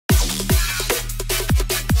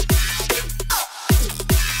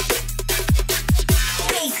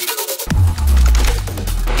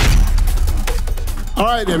All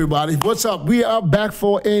right, everybody. What's up? We are back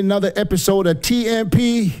for another episode of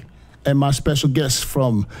TMP. And my special guest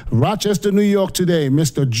from Rochester, New York today,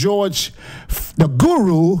 Mr. George, the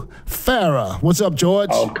Guru Farah. What's up, George?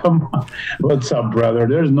 Oh, come on. What's up, brother?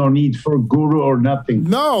 There's no need for guru or nothing.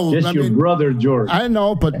 No. Just your brother, George. I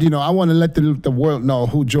know, but, I want to let the world know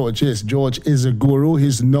who George is. George is a guru.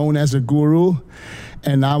 He's known as a guru.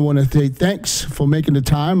 And I want to say thanks for making the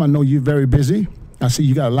time. I know you're very busy. I see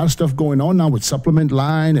you got a lot of stuff going on now with supplement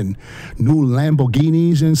line and new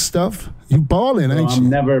Lamborghinis and stuff. You balling, ain't you? I'm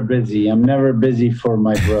never busy. I'm never busy for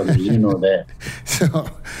my brothers. You know that.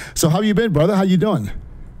 So how you been, brother? How you doing?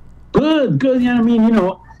 Good. You know what I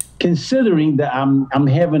mean? Considering that I'm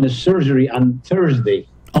having a surgery on Thursday.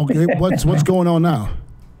 Okay, what's going on now?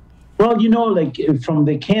 Well, like from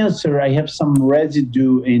the cancer, I have some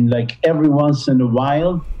residue in like every once in a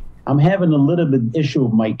while. I'm having a little bit issue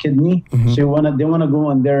with my kidney. Mm-hmm. So they want to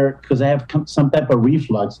go in there because I have some type of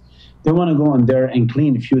reflux. They want to go in there and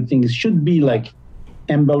clean a few things. It should be like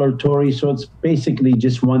ambulatory. So it's basically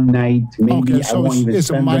just one night. Maybe okay, so I won't even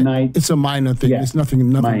spend the night. It's a minor thing. Yeah. It's nothing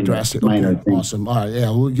drastic. Minor thing. Awesome. All right.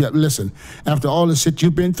 Yeah. Well, Listen, after all the shit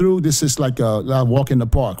you've been through, this is like a walk in the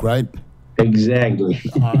park, right? Exactly.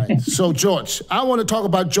 All right. So, George, I want to talk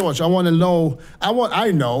about George. I want to know.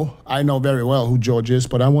 I know very well who George is,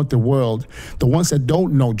 but I want the world, the ones that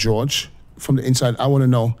don't know George from the inside, I want to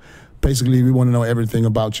know. Basically, we want to know everything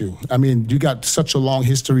about you. I mean, you got such a long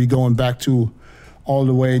history going back to all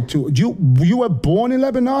the way to you were born in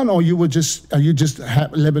Lebanon, or are you just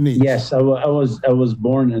Lebanese? Yes, I was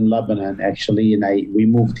born in Lebanon actually, and we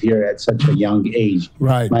moved here at such a young age.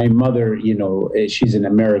 Right. My mother, she's an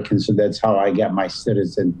American, so that's how I got my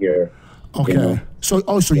citizen here. Okay. So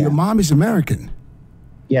your mom is American?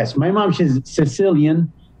 Yes, my mom, she's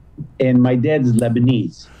Sicilian, and my dad is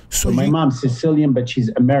Lebanese. So my mom's Sicilian, but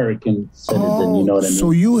she's American citizen. You know what I mean?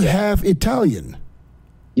 So you have Italian.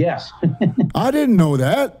 Yes. I didn't know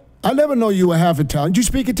that. I never know you were half Italian. Do you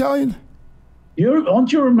speak Italian? Don't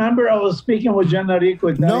you remember I was speaking with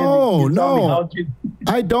Gianrico Italian? No.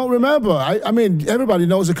 I don't remember. I mean, everybody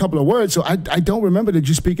knows a couple of words, so I don't remember that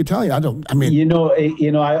you speak Italian.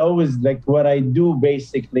 I always, like, what I do,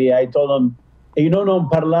 basically, I told them, io non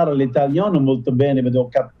parlare l'italiano molto bene, ma lo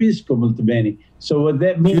capisco molto bene. So what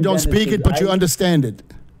that means... You don't speak it, but you understand it.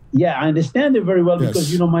 Yeah, I understand it very well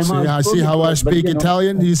because, my mom... See how I speak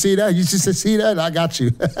Italian? You see that? You just see that? I got you.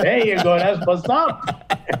 There you go. That's what's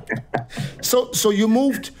up. So you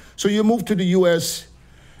moved to the U.S.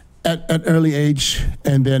 at early age,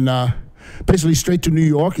 and then basically straight to New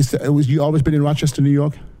York. You always been in Rochester, New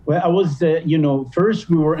York? Well, I was, first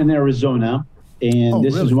we were in Arizona. And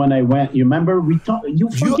this is when I went. You remember we talked? You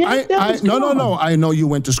forget that? No. I know you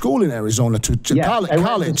went to school in Arizona to college.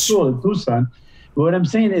 I went to school in Tucson. But what I'm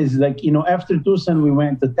saying is, like, after Tucson, we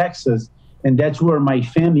went to Texas, and that's where my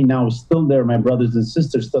family now is still there. My brothers and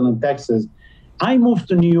sisters still in Texas. I moved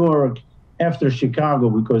to New York after Chicago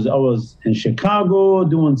because I was in Chicago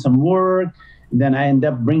doing some work. Then I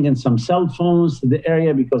ended up bringing some cell phones to the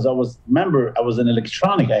area because I was an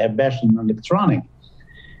electronic. I have bachelor in electronic.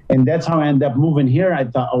 And that's how I ended up moving here. I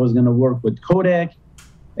thought I was going to work with Kodak.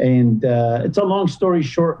 And it's a long story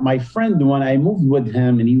short. My friend, when I moved with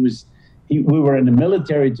him, and we were in the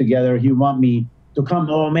military together, he wanted me to come.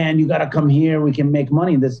 Oh, man, you got to come here. We can make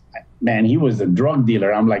money. Man, he was a drug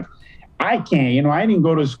dealer. I'm like, I can't. I didn't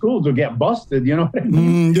go to school to get busted. You know what I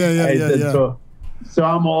mean? Yeah. So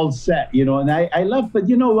I'm all set, and I left. But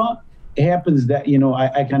you know what? It happens that,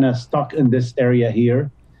 I kind of stuck in this area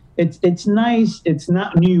here. It's nice. It's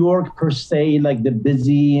not New York per se, like the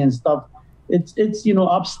busy and stuff. It's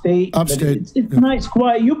upstate. It's nice,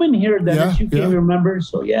 quiet. You've been here, Dennis. You can't remember.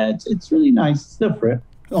 So it's really nice. It's different.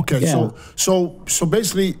 Okay, yeah. So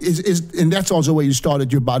basically, and that's also where you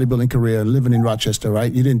started your bodybuilding career, living in Rochester,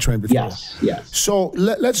 right? You didn't train before. Yes. So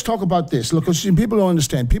let's talk about this. Look, because people don't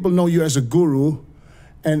understand. People know you as a guru.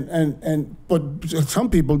 But some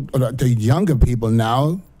people, the younger people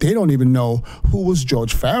now, they don't even know who was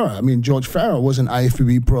George Farah. I mean, George Farah was an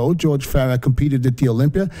IFBB pro. George Farah competed at the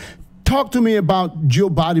Olympia. Talk to me about your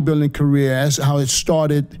bodybuilding career, how it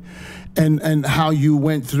started, and how you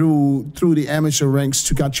went through the amateur ranks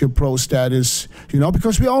to get your pro status.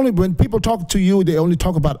 Because when people talk to you, they only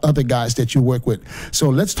talk about other guys that you work with. So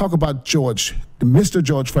let's talk about George, Mr.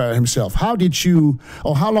 George Farah himself. How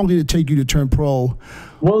long did it take you to turn pro?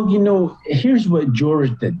 Well, here's what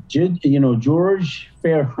George did. George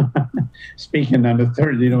Farah, speaking on the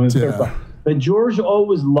third, third part. But George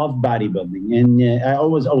always loved bodybuilding, and I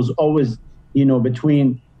was always,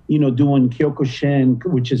 between, doing Kyokushin,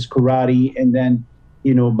 which is karate, and then,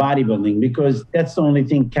 bodybuilding, because that's the only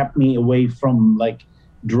thing kept me away from like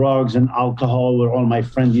drugs and alcohol, where all my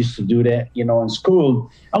friends used to do that, you know, in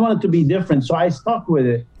school. I wanted to be different, so I stuck with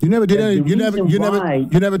it. You never did any.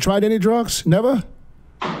 You never tried any drugs. Never.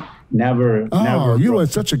 Never. Oh, never. You were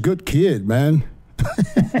such a good kid, man.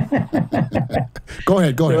 Go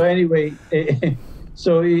ahead. So anyway,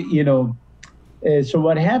 so you know, so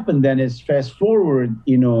what happened then is, fast forward,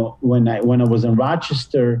 you know, when I was in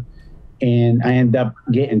Rochester, and I ended up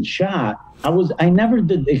getting shot. I never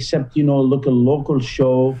did, except, you know, look a local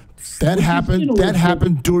show. That happened. You know, that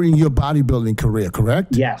happened during your bodybuilding career,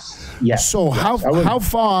 correct? Yes. So yes. how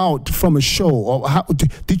far out from a show, or how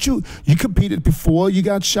did you competed before you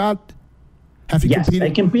got shot? Have you competed? I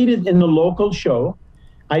competed in the local show.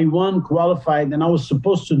 I won, qualified, and I was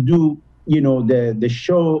supposed to do, you know, the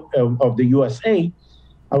show of the USA.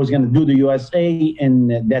 I was going to do the USA,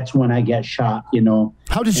 and that's when I got shot, you know.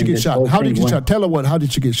 How did you get shot? How did you shot? Tell her how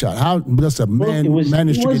did you get shot? How does a man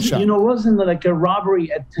manage to get shot? You know, it wasn't like a robbery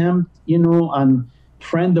attempt, you know, on a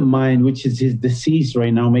friend of mine, which is his deceased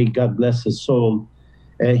right now, may God bless his soul.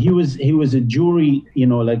 He was a jewelry, you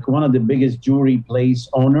know, like one of the biggest jewelry place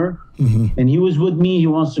owner. Mm-hmm. And he was with me. He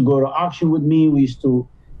wants to go to auction with me. We used to,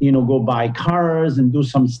 you know, go buy cars and do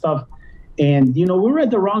some stuff. And, you know, we were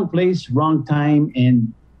at the wrong place, wrong time.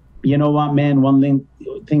 And you know what, man, one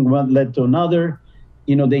thing led to another.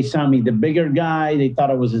 You know, they saw me the bigger guy. They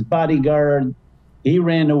thought I was his bodyguard. He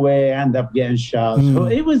ran away. I ended up getting shot. So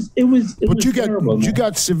it was But you terrible, you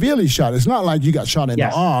got severely shot. It's not like you got shot in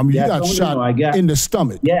the arm. You got shot in the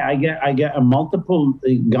stomach. Yeah, I got a multiple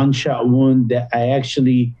gunshot wound that I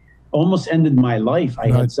actually almost ended my life.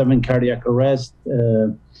 I had 7 cardiac arrests.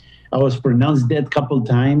 I was pronounced dead a couple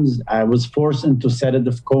times. I was forced into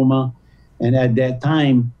sedative coma. And at that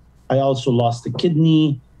time, I also lost a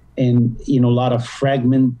kidney, and, you know, a lot of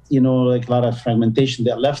fragmentation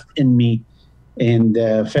that left in me. And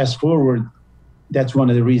fast forward, that's one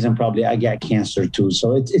of the reasons probably I got cancer too.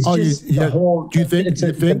 So it's just the whole. Do you think it's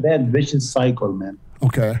a bad vicious cycle, man?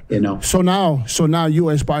 Okay. You know. So now you're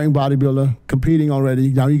an aspiring bodybuilder, competing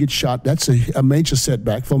already. Now you get shot. That's a major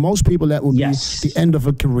setback for most people. That will be the end of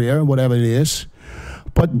a career, whatever it is.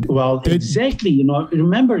 But exactly. You know,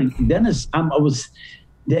 remember, Dennis, I was.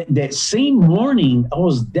 That same morning, I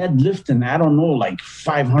was deadlifting, I don't know, like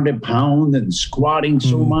 500 pounds and squatting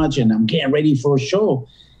so much, and I'm getting ready for a show.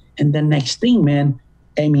 And the next thing, man,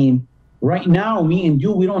 I mean, right now, me and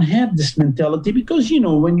you, we don't have this mentality because, you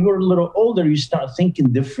know, when you're a little older, you start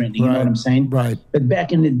thinking different. You know what I'm saying? Right. But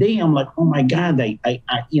back in the day, I'm like, oh my God, I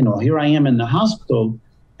you know, here I am in the hospital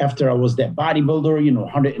after I was that bodybuilder, you know,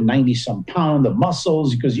 190 some pounds of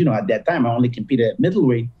muscles, because, you know, at that time, I only competed at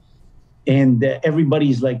middleweight. And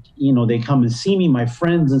everybody's like, you know, they come and see me, my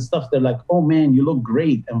friends and stuff. They're like, oh, man, you look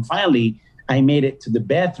great. And finally, I made it to the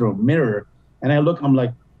bathroom mirror. And I look, I'm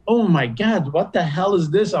like, oh, my God, what the hell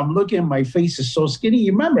is this? I'm looking, my face is so skinny.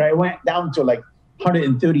 You remember, I went down to like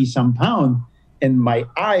 130 some pounds. And my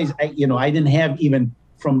eyes, I didn't have even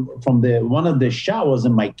from the one of the shot was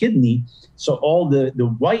in my kidney. So all the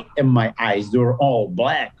white in my eyes, they were all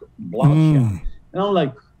black, bloodshot. And I'm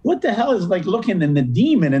like, what the hell is like looking in the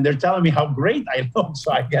demon, and they're telling me how great I look.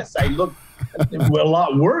 So I guess I look a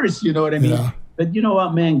lot worse, you know what I mean? Yeah. But you know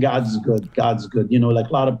what, man, God's good. God's good. You know, like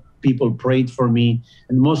a lot of people prayed for me,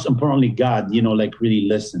 and most importantly, God, you know, like really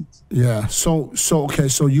listened. Yeah. So okay.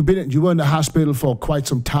 So you were in the hospital for quite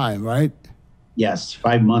some time, right? Yes,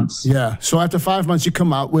 5 months. Yeah. So after 5 months, you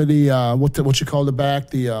come out with the what you call the bag,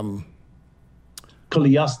 the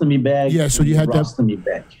colostomy bag. Yeah. So you had that colostomy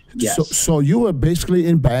bag. Yes. So you were basically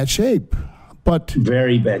in bad shape, but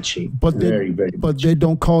very bad shape. But very they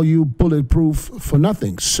don't call you bulletproof for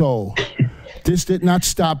nothing. So this did not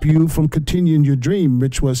stop you from continuing your dream,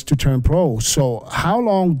 which was to turn pro. So how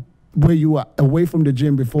long were you away from the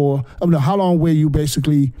gym before? How long were you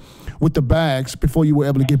basically with the bags before you were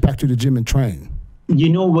able to get back to the gym and train? You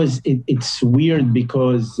know, it's weird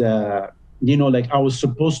because you know, like I was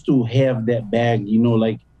supposed to have that bag, you know,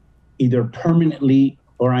 like either permanently,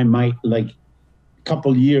 or I might like a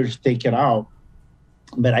couple years take it out.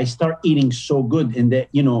 But I start eating so good, and that,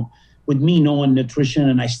 you know, with me knowing nutrition,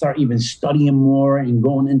 and I start even studying more and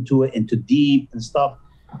going into deep and stuff.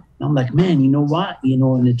 And I'm like, man, you know what? You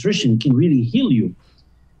know, nutrition can really heal you.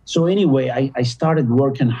 So anyway, I started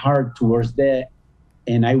working hard towards that.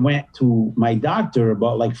 And I went to my doctor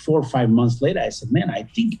about like 4 or 5 months later. I said, man, I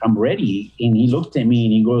think I'm ready. And he looked at me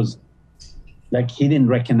and he goes, like, he didn't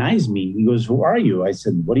recognize me. He goes, who are you? I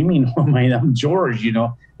said, what do you mean? Oh, I'm George, you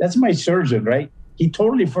know, that's my surgeon, right? He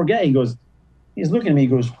totally forgot. He's looking at me. He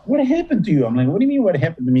goes, what happened to you? I'm like, what do you mean what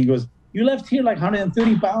happened to me? He goes, you left here like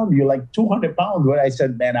 130 pounds. You're like 200 pounds. I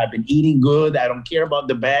said, man, I've been eating good. I don't care about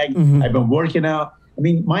the bag. I've been working out. I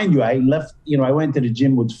mean, mind you, I left, I went to the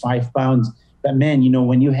gym with 5 pounds. But man,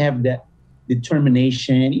 when you have that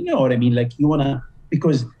determination, you know what I mean? Like you want to,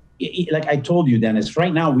 because like I told you, Dennis,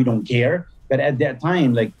 right now we don't care. But at that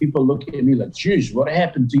time, like people look at me like, geez, what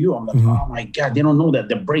happened to you? I'm like, oh my God, they don't know that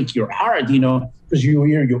they break your heart, because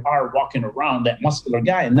you are walking around that muscular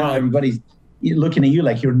guy. And now everybody's looking at you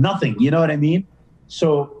like you're nothing. You know what I mean?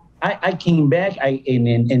 So I came back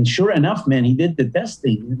and sure enough, man, he did the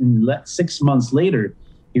testing. And 6 months later,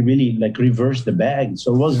 he really like reversed the bag.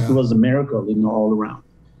 So it was a miracle, all around.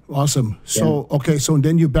 Awesome. So, okay. So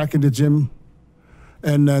then you're back in the gym.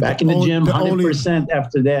 And back in the gym, 100%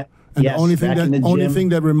 after that. And yes, the only thing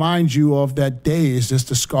that reminds you of that day is just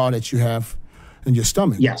the scar that you have in your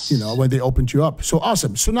stomach. Yes. When they opened you up. So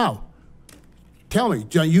awesome. So now, tell me,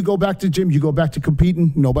 you go back to the gym, you go back to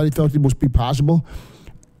competing. Nobody thought it would be possible.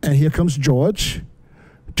 And here comes George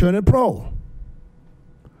turning pro.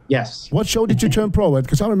 Yes. What show did you turn pro at?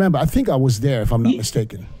 Because I think I was there, if I'm not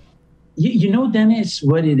mistaken. Dennis,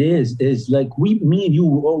 what it is like me and you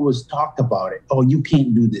always talked about it. Oh, you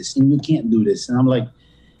can't do this and you can't do this. And I'm like,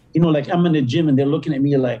 like I'm in the gym and they're looking at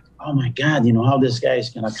me like, oh my God, how this guy is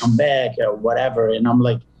going to come back or whatever. And I'm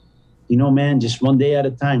like, man, just one day at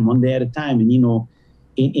a time. And, and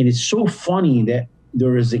it's so funny that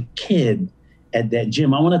there is a kid at that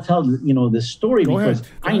gym. I want to tell, the story because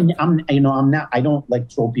I don't like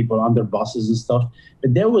throw people under buses and stuff,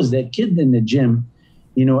 but there was that kid in the gym.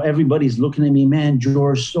 Everybody's looking at me, man,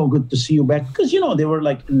 George, so good to see you back. Because, they were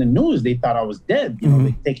like in the news, they thought I was dead.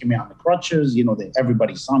 They taking me on the crutches.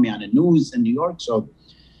 Everybody saw me on the news in New York. So,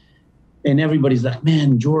 and everybody's like,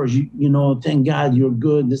 man, George, thank God you're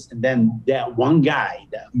good. And then that one guy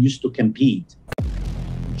that used to compete.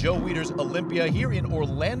 Joe Weider's Olympia here in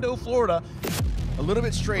Orlando, Florida. A little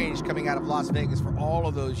bit strange coming out of Las Vegas for all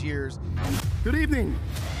of those years. Good evening,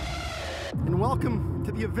 and welcome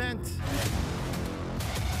to the event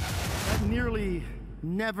that nearly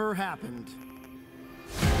never happened.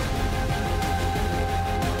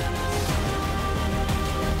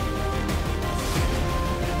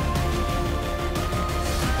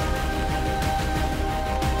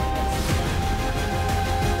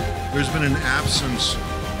 There's been an absence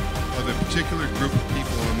of a particular group of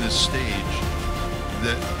people on this stage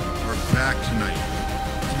that are back tonight.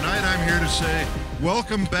 Tonight I'm here to say,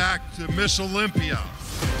 welcome back to Miss Olympia.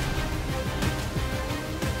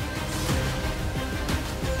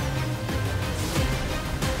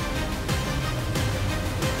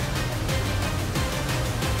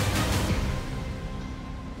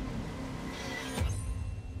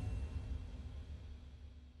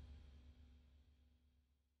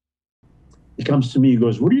 He comes to me, he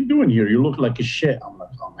goes, what are you doing here? You look like a shit. I'm like,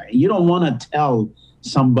 oh man, you don't want to tell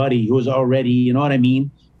somebody who's already, you know what I mean,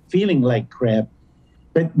 feeling like crap.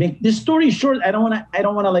 But make this story short, I don't want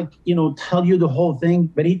to tell you the whole thing.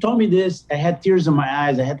 But he told me this. I had tears in my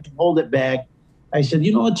eyes. I had to hold it back. I said,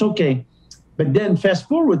 it's okay. But then fast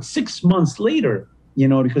forward 6 months later,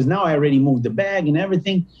 because now I already moved the bag and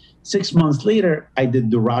everything. 6 months later, I did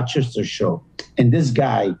the Rochester show. And this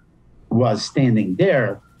guy was standing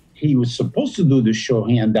there. He was supposed to do the show.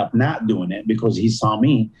 He ended up not doing it because he saw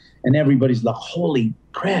me. And everybody's like, holy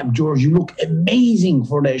crap, George, you look amazing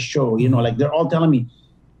for that show. Like they're all telling me.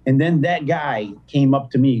 And then that guy came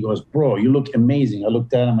up to me. He goes, bro, you look amazing. I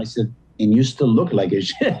looked at him. I said, and you still look like a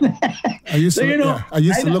shit. I used to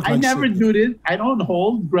look like I never shit. do this. I don't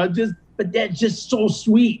hold grudges, but that's just so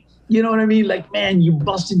sweet. You know what I mean? Like, man, you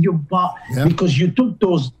busted your butt because you took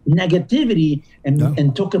those negativity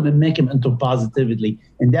and took them and make them into positivity.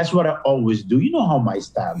 And that's what I always do. You know how my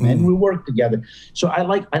style, man. We work together. So I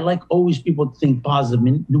like always people to think positive. I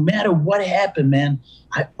mean, no matter what happened, man,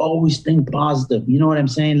 I always think positive. You know what I'm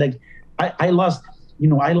saying? Like I lost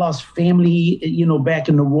family, back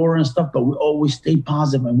in the war and stuff, but we always stay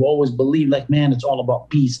positive and we always believe like, man, it's all about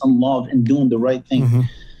peace and love and doing the right thing.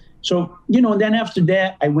 So, and then after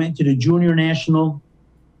that, I went to the junior national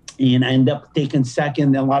and I ended up taking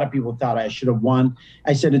second. A lot of people thought I should have won.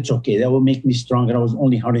 I said, it's okay. That will make me stronger. I was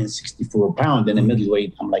only 164 pounds in the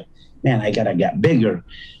middleweight. I'm like, man, I gotta get bigger.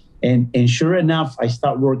 And sure enough, I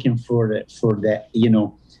start working for that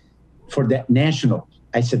national.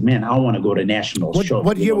 I said, man, I want to go to national show.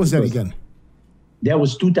 What year was that again? That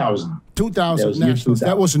was 2000. 2000 nationals.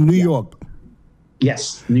 That was in New York.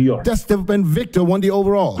 Yes, New York. That's when Victor won the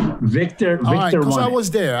overall. Victor won. Because I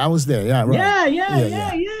was there. Yeah, right.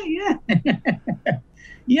 Yeah.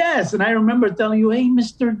 Yes, and I remember telling you, hey,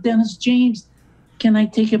 Mr. Dennis James, can I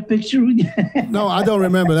take a picture with you? No, I don't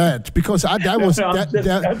remember that because I'm just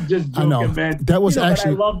joking, man. That was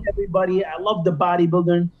actually. But I loved everybody. I loved the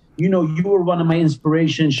bodybuilding. you know, you were one of my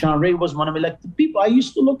inspirations. Sean Ray was one of my, like, the people I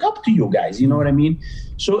used to look up to you guys. You know what I mean?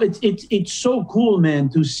 So it's so cool, man,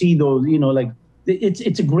 to see those, you know, like,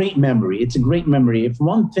 it's a great memory. It's a great memory. If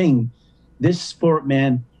one thing this sport,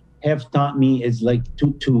 man, have taught me is like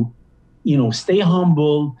to you know, stay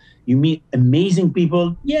humble. You meet amazing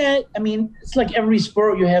people. Yeah, I mean, it's like every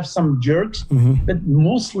sport, you have some jerks, but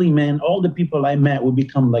mostly, man, all the people I met will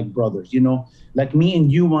become like brothers, you know? Like me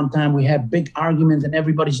and you one time, we had big arguments and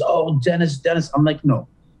everybody's, oh, Dennis. I'm like, no.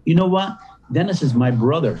 You know what? Dennis is my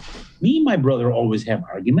brother. Me and my brother always have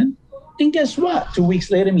argument. And guess what? 2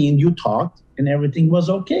 weeks later, me and you talked and everything was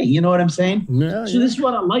okay. You know what I'm saying? Yeah, so this is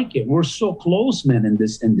what I like it. We're so close, man, in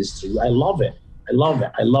this industry. I love it. I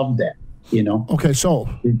love that, you know? Okay, so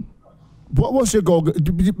what was your goal?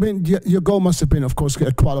 Your goal must have been, of course,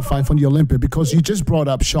 qualifying for the Olympia, because you just brought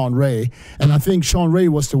up Sean Ray, and I think Sean Ray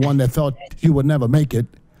was the one that thought you would never make it.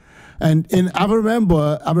 And I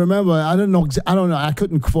remember, I don't know, I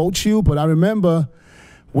couldn't quote you, but I remember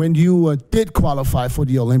when you did qualify for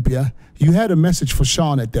the Olympia, you had a message for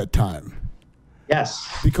Sean at that time. Yes.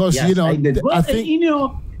 Because, yes, you know, I did. Well, I think, you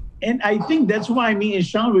know, and I think that's why me and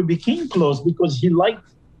Sean, we became close, because he liked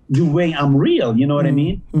the way I'm real, you know what I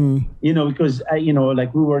mean? You know, because you know,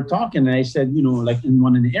 like we were talking, and I said, you know, like in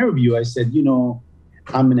one of the interview, I said, you know,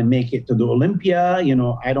 I'm gonna make it to the Olympia. You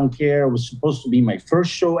know, I don't care. It was supposed to be my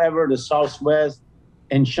first show ever, the Southwest.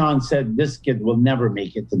 And Sean said, this kid will never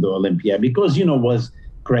make it to the Olympia, because, you know, was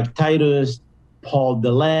Greg Titus, Paul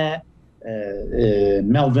Dillette,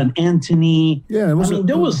 Melvin Anthony. Yeah,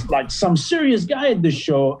 there was like some serious guy at the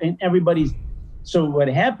show, and everybody's. So what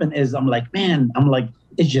happened is, I'm like,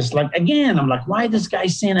 it's just like, again, I'm like, why this guy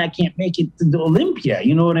saying I can't make it to the Olympia?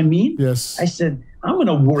 You know what I mean? Yes. I said, I'm going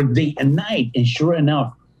to work day and night. And sure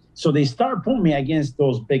enough, so they start putting me against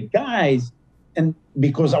those big guys. And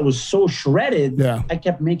because I was so shredded, I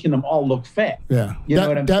kept making them all look fat. Yeah. You know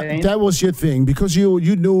what I'm saying? That was your thing, because you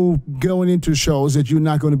knew going into shows that you're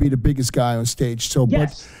not going to be the biggest guy on stage. So,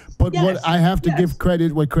 yes. But what I have to give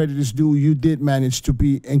credit where credit is due, you did manage to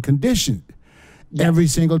be in condition. Yes. Every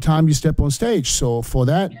single time you step on stage. So for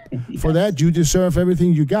that, you deserve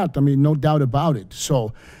everything you got. I mean, no doubt about it.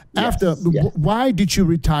 So why did you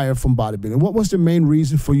retire from bodybuilding? What was the main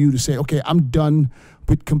reason for you to say, okay, I'm done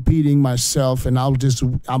with competing myself, and I'm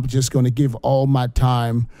just going to give all my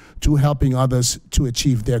time to helping others to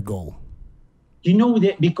achieve their goal? You know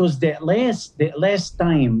that, because that last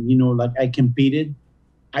time, you know, like I competed,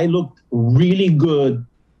 I looked really good.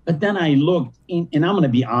 But then I looked, and I'm going to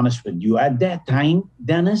be honest with you. At that time,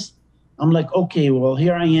 Dennis, I'm like, okay, well,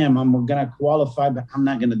 here I am. I'm going to qualify, but I'm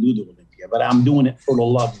not going to do the Olympia. But I'm doing it for the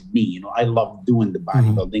love of me. You know, I love doing the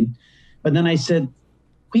bodybuilding. But then I said,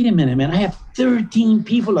 wait a minute, man. I have 13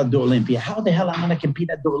 people at the Olympia. How the hell am I going to compete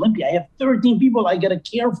at the Olympia? I have 13 people I got to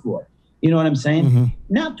care for. You know what I'm saying?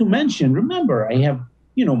 Not to mention, remember, I have,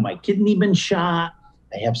 you know, my kidney been shot.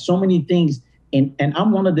 I have so many things. And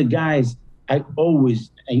I'm one of the guys, I always,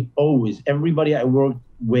 everybody I work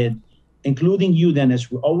with, including you,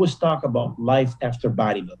 Dennis, we always talk about life after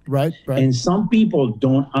bodybuilding. Right. And some people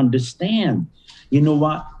don't understand. You know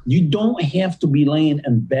what? You don't have to be laying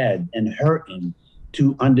in bed and hurting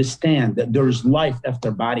to understand that there's life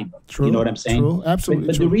after bodybuilding. True, you know what I'm saying? True, absolutely.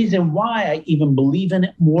 But the reason why I even believe in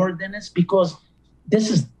it more than is because this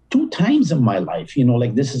is 2 times in my life, you know,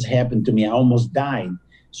 like this has happened to me. I almost died.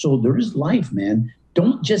 So there is life, man.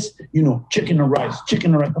 Don't just, you know, chicken or rice.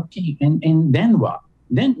 Okay, and then what?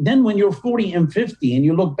 Then when you're 40 and 50 and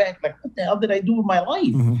you look back, like, what the hell did I do with my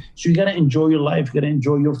life? So you got to enjoy your life. You got to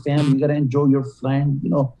enjoy your family. You got to enjoy your friend, you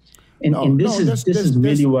know. And this is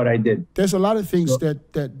really what I did. There's a lot of things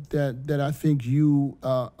that I think you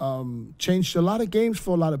changed a lot of games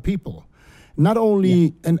for a lot of people. Not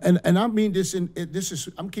only, and I mean this is,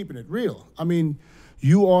 I'm keeping it real. I mean,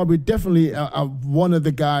 you are definitely one of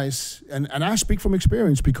the guys, and I speak from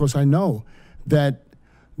experience because I know that,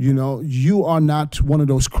 you know, you are not one of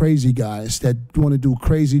those crazy guys that want to do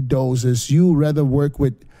crazy doses. You rather work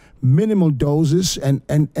with minimal doses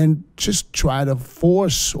and just try to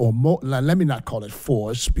force, or let me not call it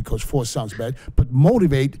force, because force sounds bad, but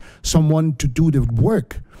motivate someone to do the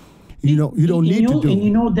work. You know, you don't need to do. And you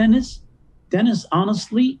know, Dennis,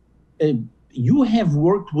 honestly, you have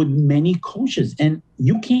worked with many coaches, and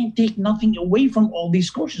you can't take nothing away from all these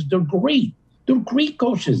coaches. They're great. They're great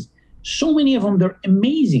coaches. So many of them, they're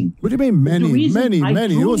amazing. What do you mean many?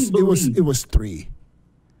 Many. It was 3.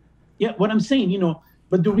 Yeah, what I'm saying, you know,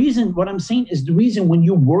 but what I'm saying is the reason when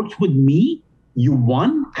you worked with me, you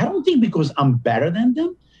won. I don't think because I'm better than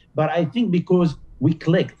them, but I think because we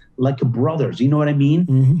clicked like brothers. You know what I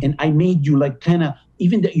mean? And I made you like kind of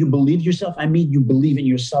even that you believe yourself, I made you believe in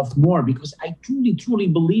yourself more, because I truly, truly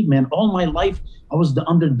believe, man, all my life, I was the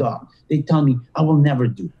underdog. They tell me, I will never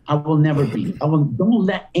do, I will never be. Don't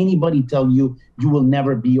let anybody tell you you will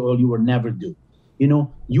never be or you will never do. You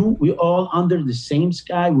know, we all under the same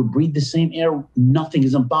sky, we breathe the same air, nothing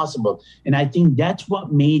is impossible. And I think that's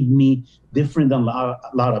what made me different than a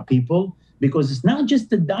lot of people, because it's not just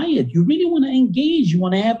the diet. You really want to engage. You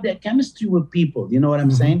want to have that chemistry with people. You know what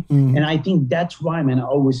I'm saying? And I think that's why, man, I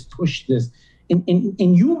always push this.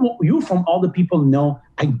 And you from all the people know,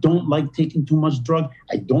 I don't like taking too much drug.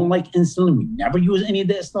 I don't like insulin. We never use any of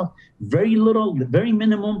that stuff. Very little, very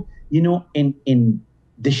minimum, you know, in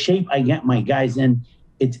the shape I get my guys in,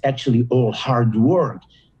 it's actually all hard work.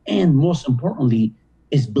 And most importantly,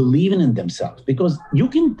 is believing in themselves. Because you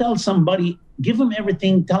can tell somebody, give them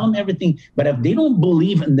everything, tell them everything, but if they don't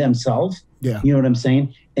believe in themselves, you know what I'm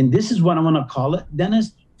saying? And this is what I want to call it,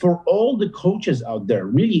 Dennis, for all the coaches out there,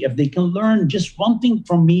 really, if they can learn just one thing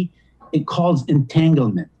from me, it calls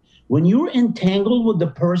entanglement. When you're entangled with the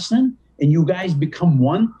person and you guys become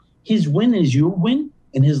one, his win is your win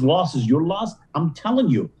and his loss is your loss. I'm telling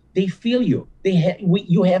you, they feel you.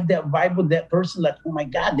 You have that vibe with that person, like, oh my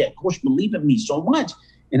God, that coach believed in me so much.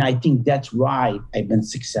 And I think that's why I've been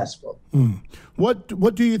successful.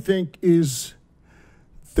 What do you think is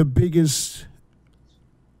the biggest,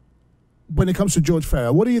 when it comes to George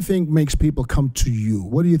Farah, what do you think makes people come to you?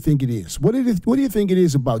 What do you think it is? What do you think it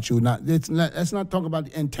is about you? Let's not talk about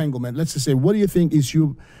the entanglement. Let's just say, what do you think is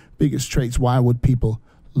your biggest traits? Why would people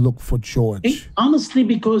look for George? Honestly,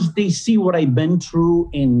 because they see what I've been through,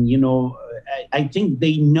 and you know, I think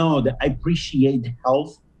they know that I appreciate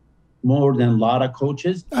health more than a lot of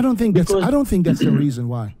coaches. I don't think that's the reason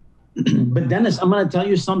why. But Dennis, I'm going to tell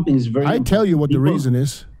you something. It's very. I tell you what the reason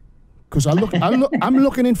is, because I'm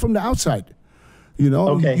looking in from the outside. You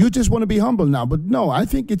know, you just want to be humble now, but no, I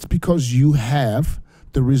think it's because you have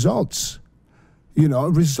the results. You know,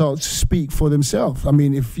 results speak for themselves. I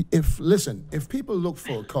mean, if people look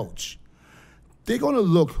for a coach, they're going to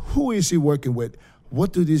look, who is he working with?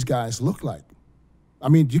 What do these guys look like? I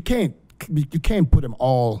mean, you can't put them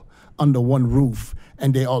all under one roof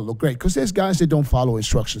and they all look great, because there's guys that don't follow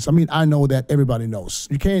instructions. I mean, I know that, everybody knows.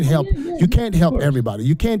 You can't help everybody.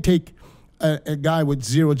 You can't take a guy with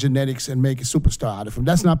zero genetics and make a superstar out of him.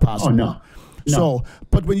 That's not possible. Oh, no. So,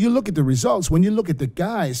 but when you look at the results, when you look at the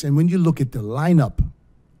guys, and when you look at the lineup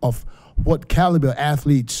of what caliber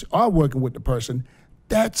athletes are working with the person,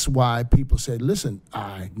 that's why people say, listen,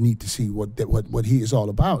 I need to see what he is all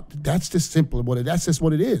about. That's just simple. That's just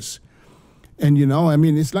what it is. And, you know, I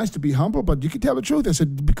mean, it's nice to be humble, but you can tell the truth. I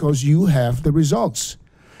said, because you have the results.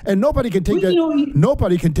 And nobody can take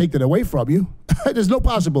nobody can take that away from you. There's no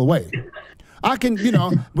possible way. I can, you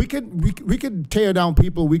know, we could tear down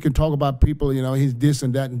people. We can talk about people, you know, he's this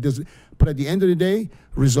and that and this. But at the end of the day,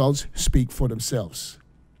 results speak for themselves.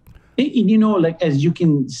 You know, like, as you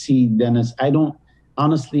can see, Dennis,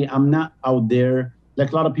 honestly, I'm not out there.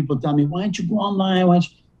 Like, a lot of people tell me, why don't you go online?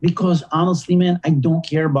 Because honestly, man, I don't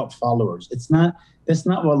care about followers. That's not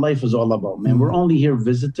what life is all about, man. We're only here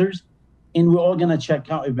visitors, and we're all gonna check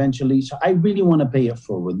out eventually. So I really want to pay it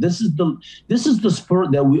forward. This is the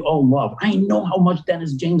sport that we all love. I know how much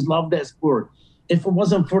Dennis James loved that sport. If it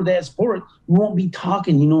wasn't for that sport, we won't be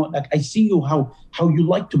talking. You know, like, I see you how you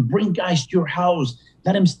like to bring guys to your house,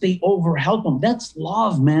 let them stay over, help them. That's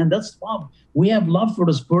love, man. That's love. We have love for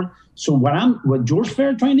the sport. So what George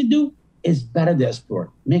Farah trying to do is better that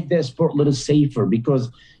sport, make that sport a little safer,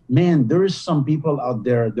 because, man, there is some people out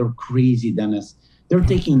there, they're crazy, Dennis. They're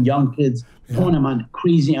taking young kids, putting them on a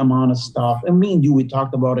crazy amount of stuff. And me and you, we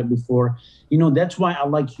talked about it before. You know, that's why I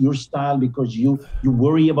like your style, because you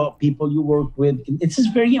worry about people you work with. It's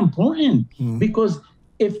just very important, because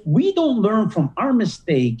if we don't learn from our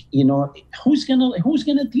mistake, you know, who's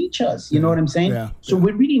gonna teach us? You know what I'm saying? So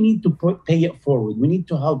we really need to pay it forward. We need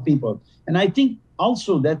to help people. And I think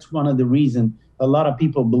also that's one of the reasons a lot of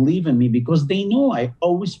people believe in me, because they know I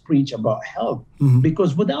always preach about health.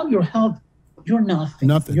 Because without your health, you're nothing.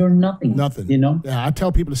 You're nothing. You know? Yeah, I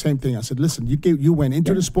tell people the same thing. I said, listen, you went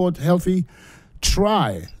into the sport healthy.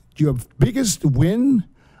 Try. Your biggest win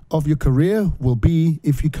of your career will be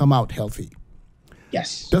if you come out healthy.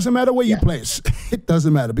 Yes. Doesn't matter where you place. It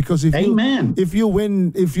doesn't matter, because if you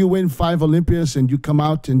win 5 Olympias and you come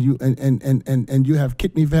out and you have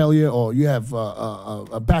kidney failure, or you have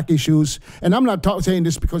back issues, and I'm not saying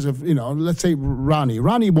this because of, you know, let's say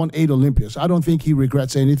Ronnie won 8 Olympias. I don't think he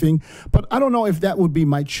regrets anything, but I don't know if that would be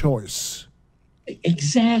my choice.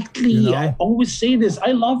 Exactly. You know? I always say this.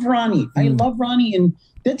 I love Ronnie. And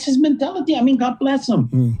that's his mentality. I mean, God bless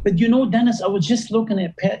him. But, you know, Dennis, I was just looking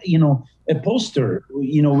at, you know, a poster.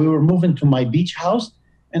 You know, we were moving to my beach house,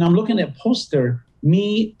 and I'm looking at a poster,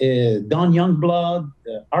 me, Don Youngblood,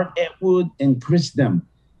 Art Atwood, and Chris Dem.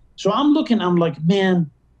 So I'm looking, I'm like, man,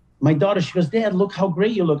 my daughter, she goes, Dad, look how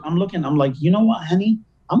great you look. I'm looking, I'm like, you know what, honey?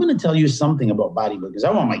 I'm going to tell you something about bodybuilding because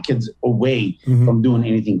I want my kids away from doing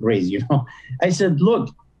anything crazy, you know? I said, look,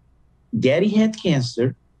 Daddy had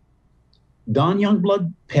cancer. Don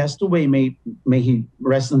Youngblood passed away. May he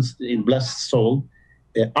rest in blessed soul.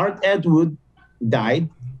 Art Atwood died.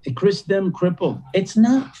 Chris Dem crippled. It's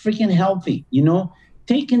not freaking healthy, you know?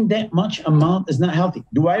 Taking that much amount is not healthy.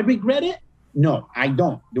 Do I regret it? No, I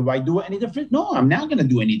don't. Do I do it any different? No, I'm not going to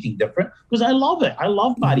do anything different because I love it. I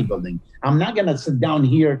love bodybuilding. I'm not going to sit down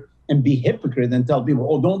here and be hypocrite and tell people,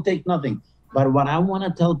 oh, don't take nothing. But what I want to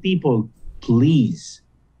tell people, please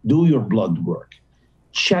do your blood work.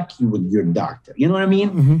 Check you with your doctor. You know what I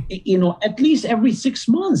mean? You know, at least every 6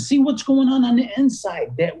 months, see what's going on the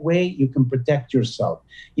inside. That way you can protect yourself.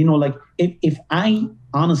 You know, like if I,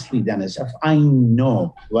 honestly, Dennis, if I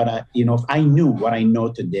know what if I knew what I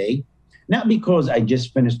know today, not because I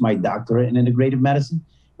just finished my doctorate in integrative medicine,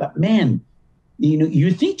 but man, you know,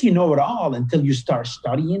 you think you know it all until you start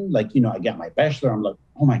studying. Like, you know, I got my bachelor. I'm like,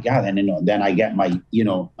 oh my God. And, you know, then I get my, you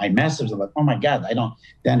know, my master's. I'm like, oh my God,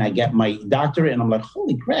 then I get my doctorate and I'm like,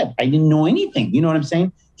 holy crap, I didn't know anything. You know what I'm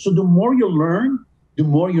saying? So the more you learn, the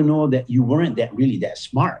more you know that you weren't really that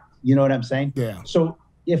smart. You know what I'm saying? Yeah. So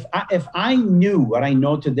if I knew what I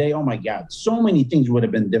know today, oh my God, so many things would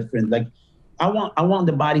have been different. Like, I want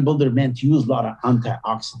the bodybuilder, man, to use a lot of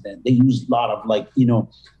antioxidant. They use a lot of, like, you know,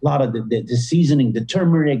 a lot of the seasoning, the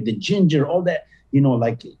turmeric, the ginger, all that, you know,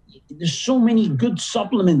 like there's so many good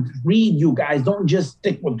supplements. Read, you guys. Don't just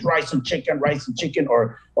stick with rice and chicken,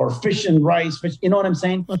 or fish and rice. Fish, you know what I'm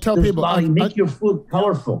saying? I tell people, make your food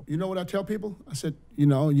colorful. You know what I tell people? I said, you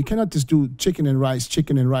know, you cannot just do chicken and rice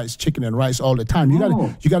all the time.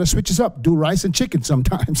 You gotta switch this up. Do rice and chicken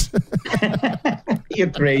sometimes.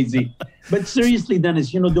 You're crazy. But seriously,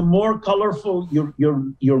 Dennis, you know, the more colorful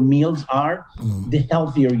your meals are, the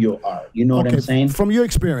healthier you are. You know what I'm saying? From your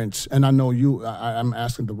experience, and I know I'm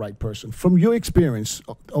asking the right person. From your experience,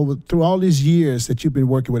 through all these years that you've been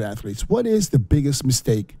working with athletes, what is the biggest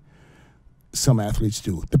mistake some athletes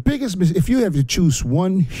do? The biggest mistake, if you have to choose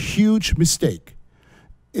one huge mistake,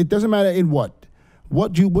 it doesn't matter in what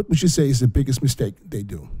would you say is the biggest mistake they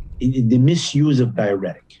do? The misuse of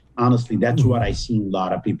diuretic. Honestly, that's what I see in a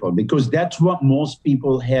lot of people, because that's what most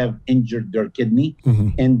people have injured their kidney.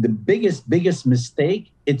 And the biggest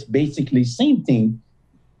mistake, it's basically same thing,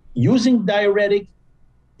 using diuretic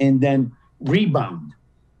and then rebound.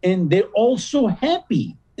 And they're also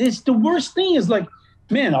happy. It's the worst thing is like,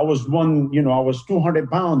 man, I was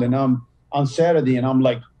 200 pounds and I'm on Saturday and I'm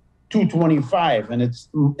like 225 and it's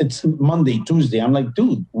Monday, Tuesday. I'm like,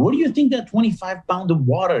 dude, what do you think that 25 pounds of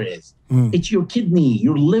water is? It's your kidney,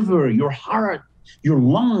 your liver, your heart, your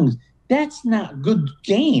lungs. That's not good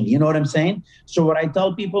game. You know what I'm saying? So what I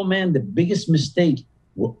tell people, man, the biggest mistake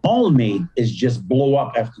we all made is just blow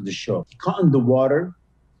up after the show. Cutting the water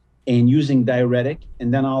and using diuretic.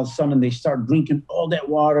 And then all of a sudden they start drinking all that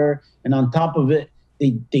water. And on top of it,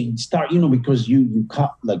 they start, you know, because you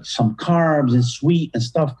cut like some carbs and sweet and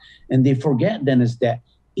stuff. And they forget then is that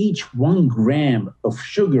each 1 gram of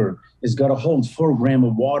sugar has got to hold 4 grams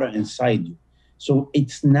of water inside you. So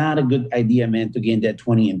it's not a good idea, man, to gain that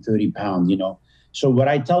 20 and 30 pounds, you know. So what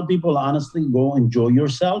I tell people, honestly, go enjoy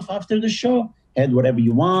yourself after the show. Have whatever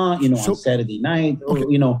you want, you know, on Saturday night, or,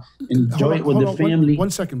 you know, enjoy it with the family. One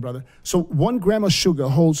second, brother. So 1 gram of sugar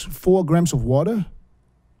holds 4 grams of water?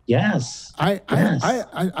 Yes. I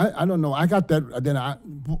don't know. I got that. Then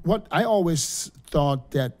I always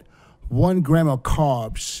thought that 1 gram of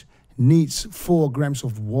carbs needs 4 grams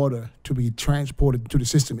of water to be transported to the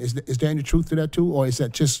system. Is there any truth to that too, or is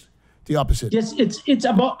that just the opposite? Yes, it's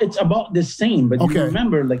about the same. But you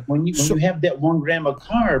remember, like when you have that 1 gram of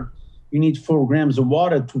carb, you need 4 grams of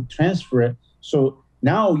water to transfer it. So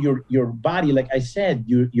now your body, like I said,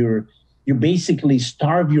 you basically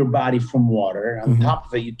starve your body from water. On top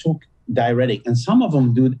of it, you took diuretic. And some of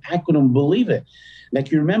them, dude, I couldn't believe it. Like,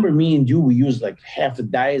 you remember me and you, we used like half a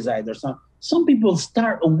diazide or something. Some people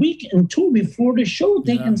start a week and 2 before the show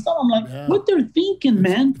taking stuff. I'm like, what they're thinking,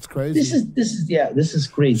 man. It's crazy. This is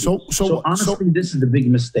crazy. So honestly, this is the big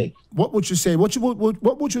mistake. What would you say? What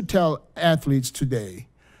would you tell athletes today?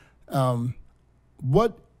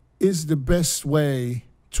 What is the best way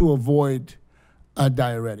to avoid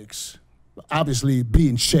diuretics? obviously be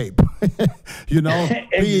in shape. You know,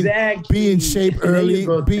 Exactly. be in shape There you early.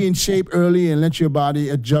 go. Be in shape early, and let your body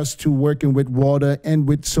adjust to working with water and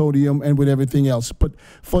with sodium and with everything else. But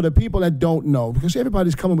for the people that don't know, because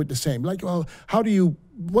everybody's coming with the same, like, well,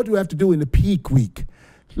 what do you have to do in the peak week?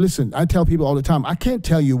 Listen, I tell people all the time, I can't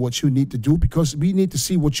tell you what you need to do because we need to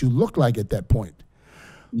see what you look like at that point.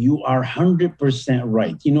 You are 100%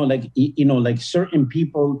 right. Like certain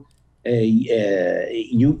people,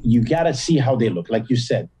 you gotta see how they look. Like you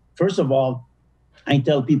said, first of all, I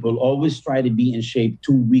tell people always try to be in shape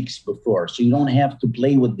 2 weeks before, so you don't have to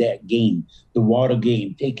play with that game, the water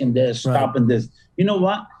game, taking this, stopping this. You know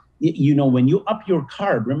what? When you up your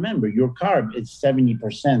carb, remember your carb is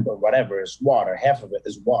 70% or whatever is water. Half of it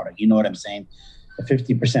is water. You know what I'm saying?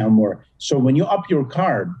 50% or more. So when you up your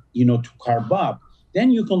carb, to carb up,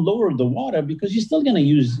 then you can lower the water because you're still going to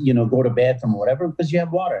use, go to bathroom or whatever because you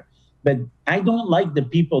have water. But I don't like the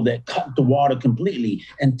people that cut the water completely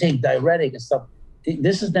and take diuretic and stuff.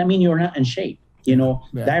 That means you're not in shape.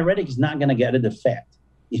 Diuretic is not going to get rid of fat.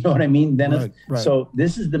 You know what I mean, Dennis? Right. So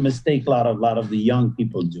this is the mistake a lot of the young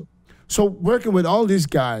people do. So working with all these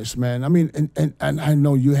guys, man, I mean, and I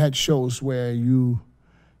know you had shows where you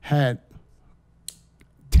had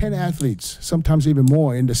 10 athletes, sometimes even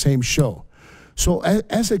more in the same show. So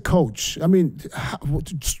as a coach, I mean,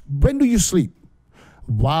 when do you sleep?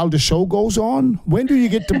 While the show goes on? When do you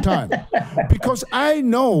get some time? Because I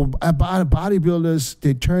know about bodybuilders,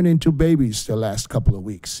 they turn into babies the last couple of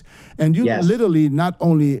weeks. And you literally not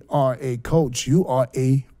only are a coach, you are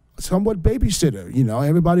a somewhat babysitter.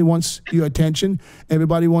 Everybody wants your attention.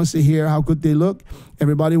 Everybody wants to hear how good they look.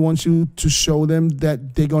 Everybody wants you to show them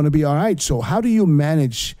that they're going to be all right. So how do you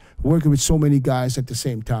manage working with so many guys at the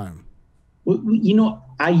same time? Well,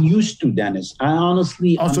 I used to, Dennis. I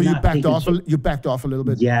honestly. Also, you backed off. You backed off a little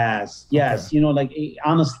bit. Yes. Okay.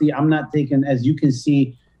 Honestly, I'm not taking. As you can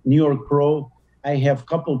see, New York Pro. I have a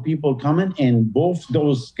couple of people coming, and both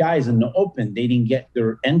those guys in the open, they didn't get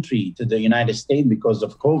their entry to the United States because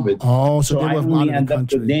of COVID. Oh, so they I were only out of the ended up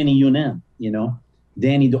country. with Danny Yunan.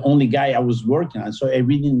 Danny, the only guy I was working on. So I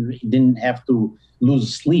really didn't have to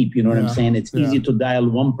lose sleep. You know what I'm saying? It's easy to dial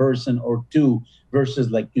one person or two versus,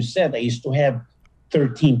 like you said, I used to have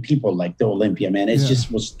 13 people like the Olympia, man. It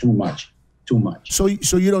just was too much. So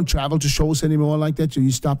you don't travel to shows anymore like that? So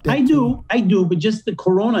you stopped that? I do, but just the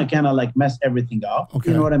Corona kind of like messed everything up. Okay.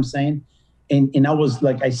 You know what I'm saying? And I was,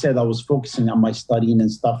 like I said, I was focusing on my studying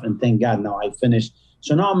and stuff, and thank God now I finished.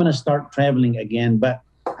 So now I'm going to start traveling again, but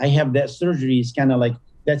I have that surgery. It's kind of like,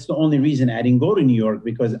 that's the only reason I didn't go to New York,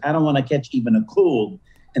 because I don't want to catch even a cold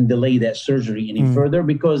and delay that surgery any further,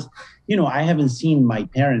 because, I haven't seen my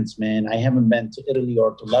parents, man. I haven't been to Italy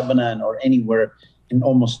or to Lebanon or anywhere in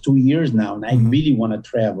almost 2 years now. And I really want to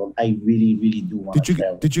travel. I really, really do want to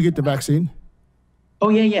travel. Did you get the vaccine? Oh,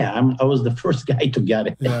 yeah. I was the first guy to get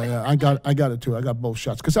it. Yeah. I got it too. I got both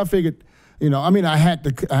shots. Because I figured, I had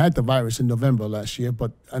the virus in November last year,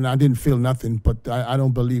 and I didn't feel nothing. But I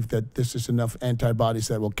don't believe that this is enough antibodies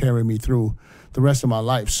that will carry me through the rest of my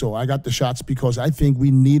life. So I got the shots because I think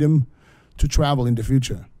we need them to travel in the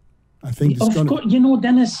future. I think it's going to... Of course,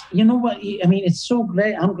 Dennis, you know what? I mean, it's so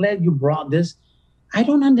great. I'm glad you brought this. I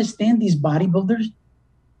don't understand these bodybuilders.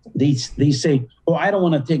 They say, oh, I don't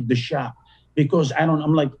want to take the shot because I don't...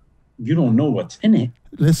 I'm like, you don't know what's in it.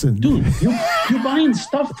 Listen, dude, you're buying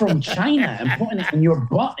stuff from China and putting it in your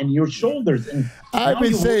butt and your shoulders, and I've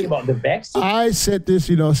been saying about the vaccine. I said this,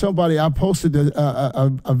 I posted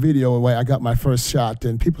a video where I got my first shot,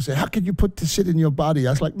 and people say, "How can you put this shit in your body?" I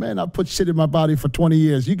was like, "Man, I put shit in my body for 20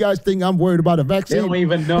 years. You guys think I'm worried about a vaccine?" They don't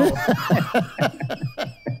even know.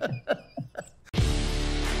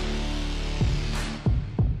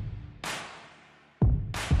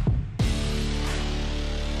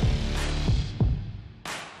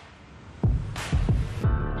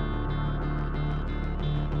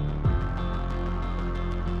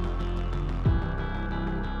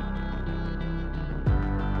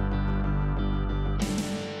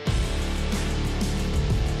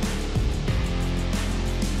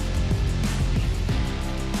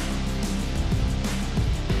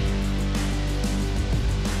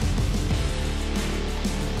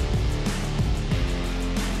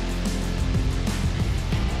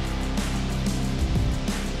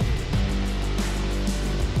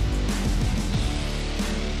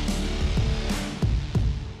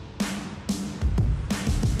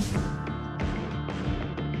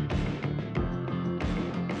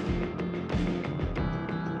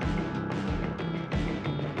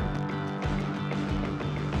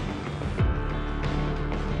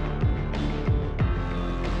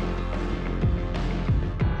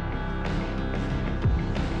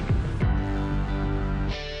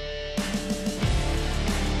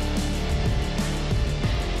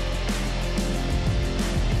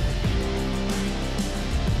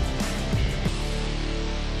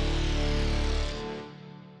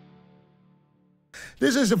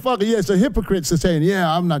 This is a fucking, it's the hypocrites are saying,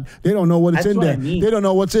 yeah, I'm not, they don't know what it's in there. They don't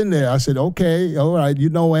know what's in there. I said, okay, all right, you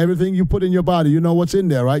know everything you put in your body, you know what's in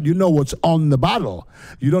there, right? You know what's on the bottle.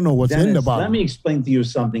 You don't know what's in the bottle. Let me explain to you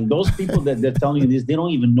something. Those people that they're telling you this, they don't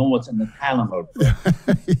even know what's in the Tylenol.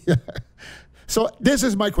 Yeah. So this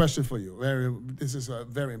is my question for you. This is a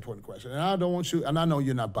very important question. And I don't want you, and I know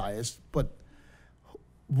you're not biased, but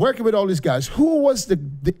working with all these guys, who was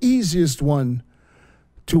the easiest one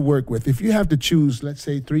to work with? If you have to choose, let's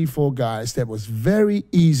say 3-4 guys that was very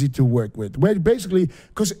easy to work with, where basically,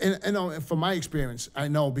 because from my experience, I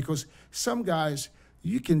know, because some guys,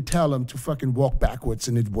 you can tell them to fucking walk backwards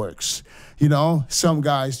and it works. You know, some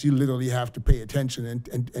guys you literally have to pay attention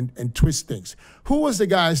and twist things. Who was the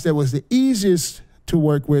guys that was the easiest to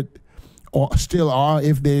work with, or still are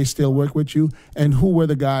if they still work with you? And who were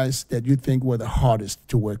the guys that you think were the hardest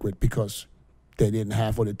to work with because they didn't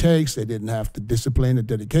have what it takes, they didn't have the discipline, the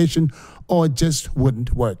dedication, or it just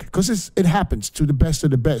wouldn't work? Because it happens to the best of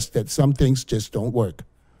the best that some things just don't work.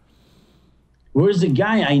 Where's the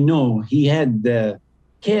guy I know? He had the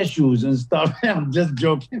cashews and stuff. I'm just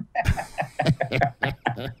joking.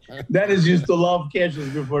 Dennis used to love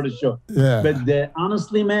cashews before the show. Yeah. But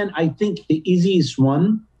honestly, man, I think the easiest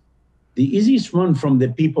one from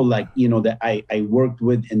the people like, you know, that I worked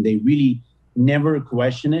with and they really never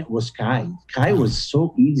question it was Kai. Kai was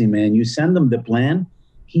so easy, man. You send him the plan.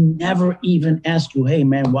 He never even asked you, hey,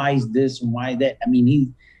 man, why is this and why that? I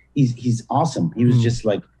mean, he's awesome. He was just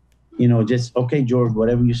like, you know, just, okay, George,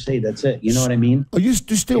 whatever you say, that's it. You know what I mean? Oh, you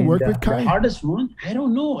still work with Kai? The hardest one? I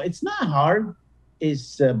don't know. It's not hard.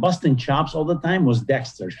 It's busting chops all the time was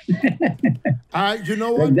Dexter. You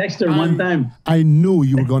know what? Like Dexter one time. I knew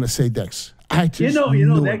you were going to say Dex. You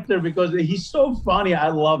know Dexter because he's so funny. I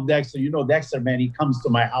love Dexter. You know Dexter, man. He comes to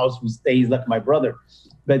my house. We stays like my brother.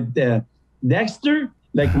 But Dexter,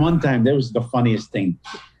 like one time, that was the funniest thing.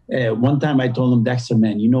 One time I told him, Dexter,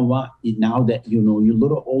 man, you know what? Now that, you know, you're a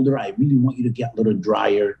little older, I really want you to get a little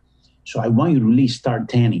drier. So I want you to really start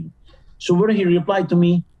tanning. So what did he reply to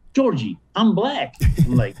me? Georgie, I'm black.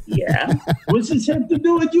 I'm like, yeah? What's this have to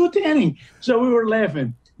do with you tanning? So we were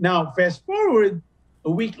laughing. Now, fast forward,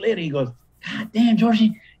 a week later, he goes, God damn,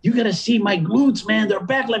 Georgie, you got to see my glutes, man. They're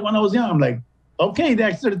back like when I was young. I'm like, okay,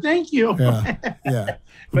 Dexter, thank you. Yeah.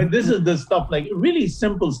 But this is the stuff, like really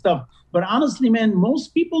simple stuff. But honestly, man,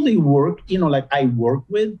 most people, they work, you know, like I work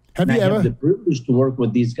with. I have the privilege to work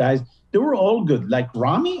with these guys. They were all good. Like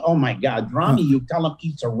Rami, oh my God, Rami, you tell him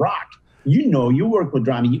eats a rock. You know, you work with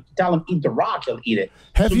Rami. You tell him eat the rock, he'll eat it.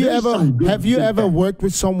 Have you ever worked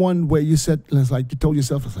with someone where you said, it's like you told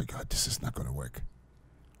yourself, it's like, God, this is not going to work?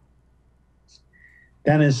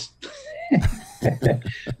 Dennis,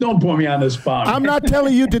 don't put me on the spot. I'm not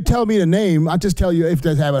telling you to tell me the name. I just tell you if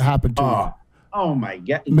that ever happened to you. Oh my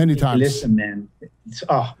God. Many times. Listen, man.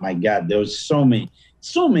 Oh my God. There was so many.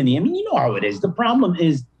 I mean, you know how it is. The problem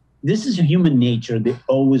is this is human nature. They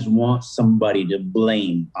always want somebody to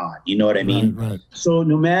blame on. You know what I mean? Right. So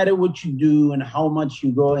no matter what you do and how much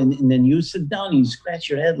you go, and then you sit down and you scratch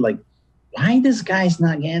your head like, why this guy's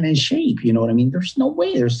not getting in shape? You know what I mean? There's no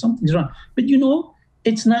way. There's something's wrong. But you know,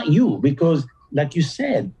 it's not you because like you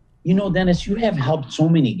said, you know, Dennis, you have helped so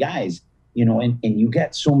many guys, you know, and you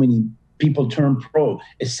get so many people turn pro.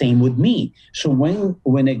 Same with me. So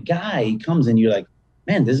when a guy comes and you're like,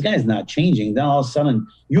 man, this guy's not changing, then all of a sudden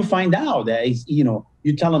you find out that he's, you know,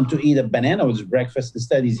 you tell him to eat a banana with his breakfast,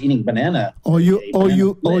 instead he's eating banana. Or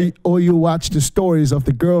you watch the stories of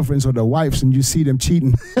the girlfriends or the wives and you see them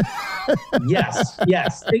cheating. Yes,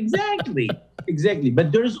 exactly.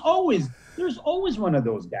 But there's always one of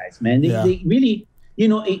those guys, man. They really, you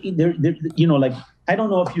know, they're you know, like, I don't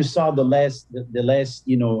know if you saw the last,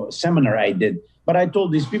 you know, seminar I did, but I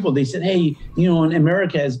told these people, they said, hey, you know, in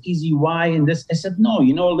America is easy. Why? And this, I said, no,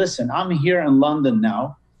 you know, listen, I'm here in London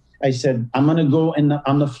now. I said, I'm going to go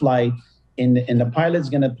on the flight and the pilot's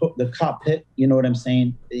going to put the cockpit, you know what I'm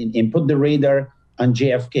saying, and put the radar on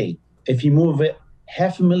JFK. If you move it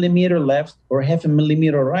 0.5 millimeter left or 0.5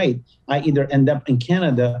 millimeter right, I either end up in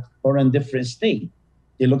Canada or in a different state.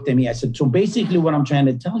 They looked at me. I said, so basically what I'm trying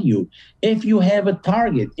to tell you, if you have a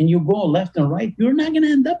target and you go left and right, you're not going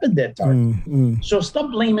to end up at that target. So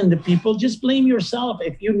stop blaming the people. Just blame yourself.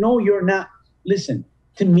 If you know you're not, listen,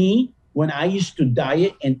 to me, when I used to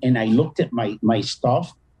diet and I looked at my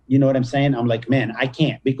stuff, you know what I'm saying? I'm like, man, I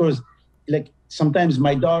can't. Because like sometimes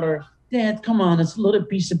my daughter, Dad, come on, it's a little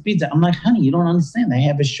piece of pizza. I'm like, honey, you don't understand. I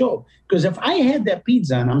have a show. Because if I had that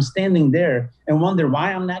pizza and I'm standing there and wonder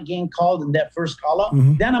why I'm not getting called in that first call up,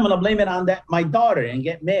 then I'm going to blame it on my daughter and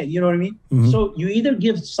get mad. You know what I mean? So you either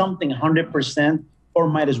give something 100% or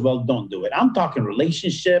might as well don't do it. I'm talking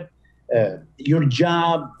relationship, your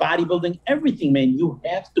job, bodybuilding, everything, man. You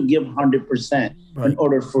have to give 100% in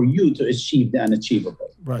order for you to achieve the unachievable.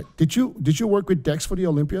 Right. Did you work with Dex for the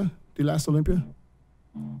Olympia, the last Olympia?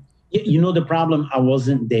 Yeah, you know the problem. I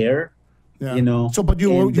wasn't there. Yeah. You know. So, but you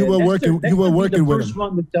were working with him. The first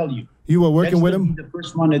one to tell you. You were working with him. The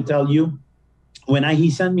first one to tell you. When he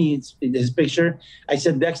sent me his picture, I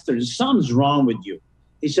said, Dexter, something's wrong with you.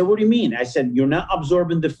 He said, what do you mean? I said, you're not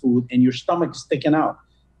absorbing the food and your stomach is sticking out.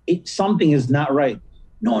 Something is not right.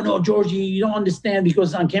 No, Georgie, you don't understand,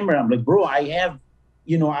 because on camera, I'm like, bro, I have,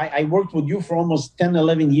 you know, I worked with you for almost 10,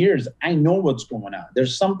 11 years. I know what's going on.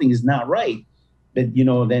 There's something is not right. But, you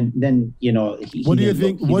know, then you know. What do you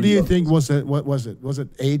think? What do you think was it? What was it? Was it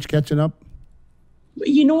age catching up?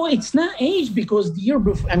 You know, it's not age, because the year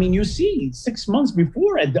before, I mean, you see, 6 months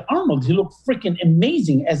before at the Arnold, he looked freaking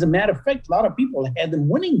amazing. As a matter of fact, a lot of people had him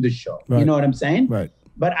winning the show. Right. You know what I'm saying? Right.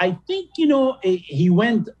 But I think, you know, he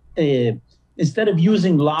went, instead of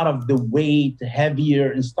using a lot of the weight,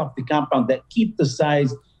 heavier and stuff, the compound that keep the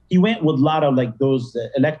size, he went with a lot of like those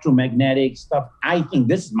electromagnetic stuff. I think,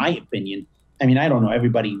 this is my opinion. I mean, I don't know.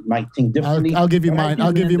 Everybody might think differently. I'll give you mine.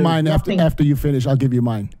 I'll give you mine after you finish. I'll give you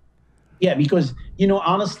mine. Yeah, because, you know,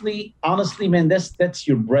 honestly, man, that's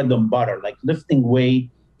your bread and butter. Like lifting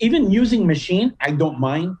weight, even using machine, I don't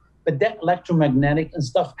mind. But that electromagnetic and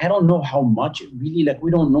stuff, I don't know how much it really, like,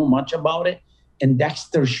 we don't know much about it. And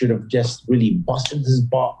Dexter should have just really busted his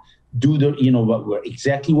butt, do the, you know,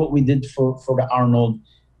 exactly what we did for the Arnold,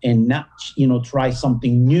 and not, you know, try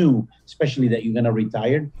something new, especially that you're going to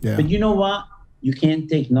retire. Yeah. But you know what? You can't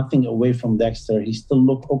take nothing away from Dexter. He still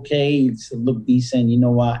look okay. He still look decent. You know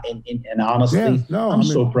what? And honestly, I'm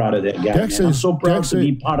so proud of that guy. I'm so proud to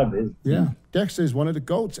be part of it. Yeah, Dexter is one of the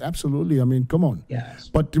GOATs. Absolutely. I mean, come on. Yes.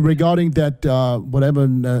 But regarding that, whatever,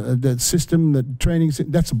 the system, the training,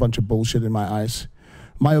 that's a bunch of bullshit in my eyes.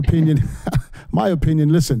 My opinion,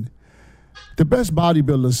 listen, the best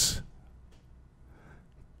bodybuilders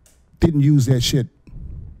didn't use that shit.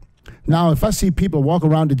 Now, if I see people walk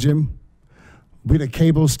around the gym with a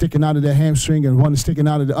cable sticking out of their hamstring and one sticking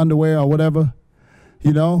out of the underwear or whatever,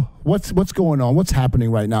 you know, what's going on? What's happening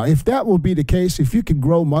right now? If that will be the case, if you could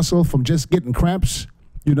grow muscle from just getting cramps,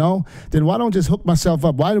 you know, then why don't just hook myself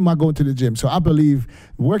up? Why am I going to the gym? So I believe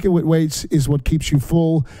working with weights is what keeps you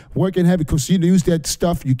full. Working heavy, because you use that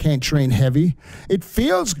stuff, you can't train heavy. It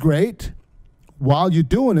feels great while you're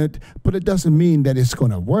doing it, but it doesn't mean that it's going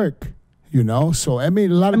to work. You know, so I mean,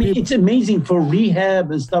 people. It's amazing for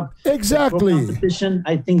rehab and stuff. Exactly. For competition,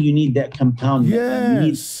 I think you need that compound.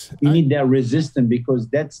 Yes. You need that resistance, because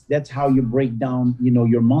that's how you break down, you know,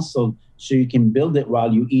 your muscle, so you can build it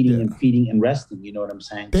while you're eating and feeding and resting. You know what I'm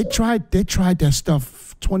saying? They tried that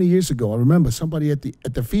stuff 20 years ago. I remember somebody at the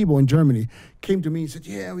FIBO in Germany came to me and said,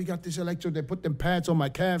 "Yeah, we got this electrode. They put them pads on my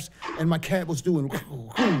calves, and my calf was doing."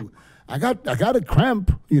 I got a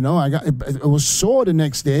cramp. You know, it was sore the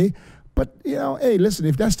next day. But, you know, hey, listen,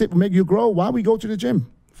 if that's it will make you grow, why we go to the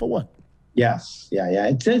gym? For what? Yes. Yeah.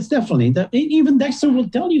 It's definitely. Even Dexter will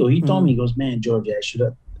tell you. He told me, he goes, man, George, I should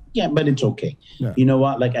have. Yeah, but it's okay. Yeah. You know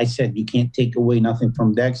what? Like I said, you can't take away nothing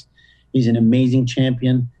from Dex. He's an amazing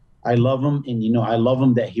champion. I love him. And, you know, I love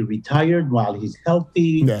him that he retired while he's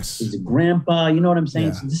healthy. Yes. He's a grandpa. You know what I'm saying?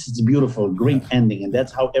 Yeah. So this is a beautiful, great ending. And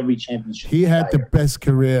that's how every champion should He had the best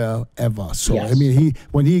career ever. So, yes. I mean,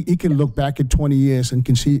 he can look back at 20 years and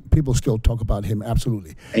can see people still talk about him.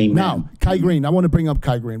 Absolutely. Amen. Now, Kai Green, I want to bring up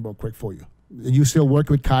Kai Green real quick for you. You still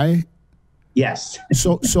work with Kai? Yes.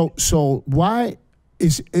 So why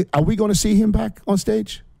are we going to see him back on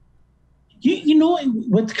stage? You know,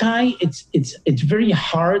 with Kai, it's very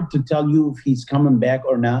hard to tell you if he's coming back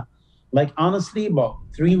or not. Like, honestly, about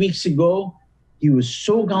 3 weeks ago, he was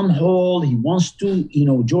so gung-ho. He wants to, you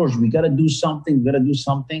know, George, we got to do something.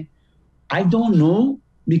 I don't know,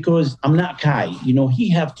 because I'm not Kai. You know, he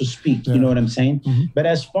have to speak. Yeah. You know what I'm saying? Mm-hmm. But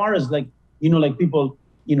as far as, like, you know, like people,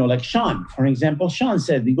 you know, like Sean, for example, Sean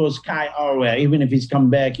said, he goes, Kai, oh, well, even if he's come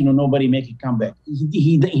back, you know, nobody make a comeback.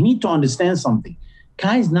 He need to understand something.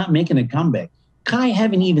 Kai's not making a comeback. Kai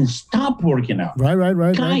haven't even stopped working out.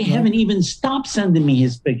 Right. Kai haven't even stopped sending me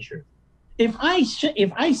his picture. If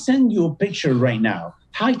I send you a picture right now,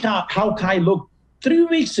 how Kai looked 3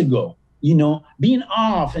 weeks ago, you know, being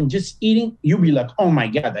off and just eating, you'll be like, oh my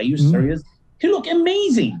God, are you serious? He looked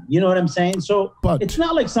amazing. You know what I'm saying? So it's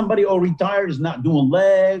not like somebody retired is not doing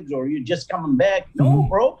legs, or you're just coming back. No,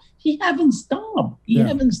 bro, he haven't stopped. He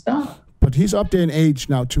haven't stopped. But he's up there in age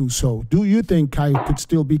now too. So do you think Kai could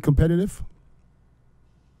still be competitive?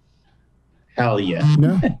 Hell yeah.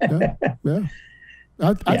 Yeah.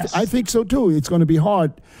 I think so too. It's going to be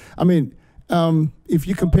hard. I mean, if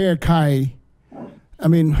you compare Kai, I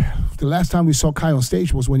mean, the last time we saw Kai on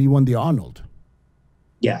stage was when he won the Arnold.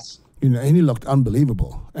 Yes. You know, and he looked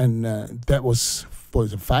unbelievable. And that was, what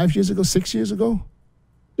was it, 5 years ago, 6 years ago?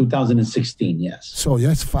 2016, yes. So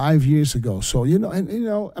that's 5 years ago. So, you know, and, you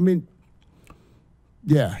know, I mean,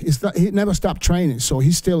 yeah, he never stopped training. So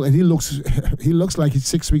he's still, and he looks like he's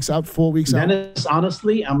 6 weeks out, 4 weeks out. Dennis,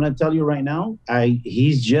 honestly, I'm going to tell you right now,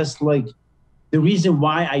 he's just like, the reason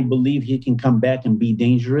why I believe he can come back and be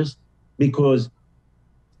dangerous, because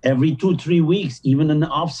every 2-3 weeks, even in the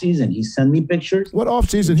off season, he send me pictures. What off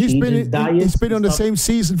season? He's been on the same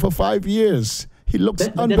season for 5 years. He looks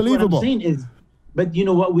unbelievable. That's what I'm saying is, but you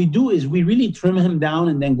know what we do is we really trim him down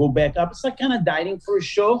and then go back up. It's like kind of dieting for a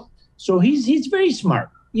show. So he's very smart.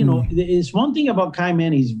 You know, it's one thing about Kai,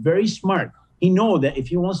 man. He's very smart. He know that if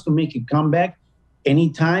he wants to make a comeback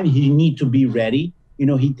anytime, he need to be ready. You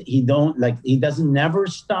know, he doesn't never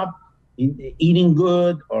stop eating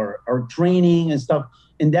good or training and stuff.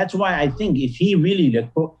 And that's why I think if he really,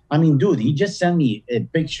 I mean, dude, he just sent me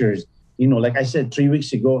pictures. You know, like I said, 3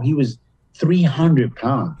 weeks ago, he was 300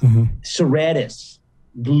 pounds, serratus,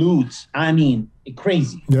 glutes. I mean,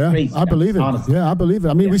 crazy. Yeah, crazy, I believe it. Honestly. Yeah, I believe it.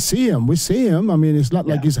 I mean, we see him. I mean, it's not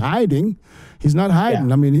like he's hiding. He's not hiding.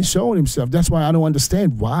 Yeah. I mean, he's showing himself. That's why I don't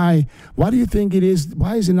understand why. Why do you think it is?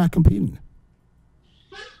 Why is he not competing?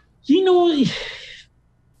 You know,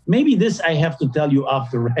 maybe this I have to tell you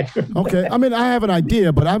off the record. Okay, I mean, I have an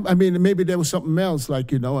idea, but I mean, maybe there was something else,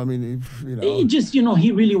 like, you know, I mean, if, you know. He just, you know,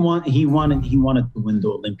 he wanted to win the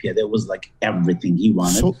Olympia. That was like everything he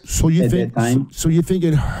wanted. So you think? That time. So you think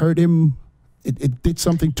it hurt him? It did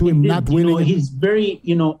something to him not winning? You know, he's very,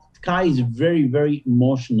 you know, Kai is a very, very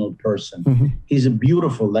emotional person. He's a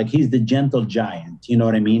beautiful, like he's the gentle giant. You know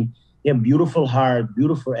what I mean? He has a beautiful heart,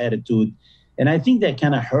 beautiful attitude. And I think that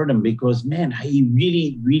kind of hurt him because, man, he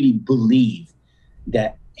really, really believed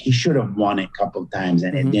that he should have won it a couple of times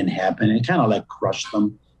and it didn't happen. It kind of like crushed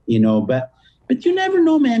him, you know. But you never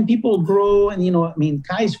know, man. People grow and, you know, I mean,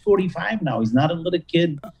 Kai's 45 now. He's not a little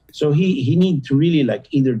kid. So he needs to really like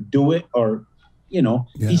either do it or, you know,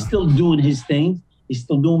 he's still doing his thing. He's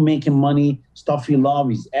still making money, stuff he loves.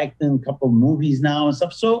 He's acting a couple of movies now and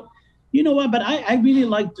stuff. So, you know what? But I really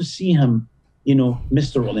like to see him, you know,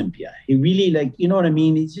 Mr. Olympia. He really like, you know what I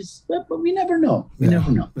mean? It's just, but we never know. We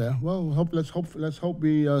never know. Yeah. Well, let's hope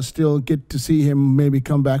we still get to see him maybe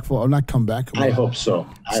come back or not come back. I hope so.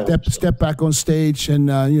 Step back on stage and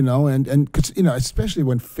you know, and cause, you know, especially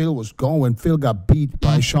when Phil was going, when Phil got beat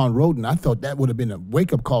by Sean Roden, I thought that would have been a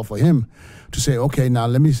wake up call for him to say, okay, now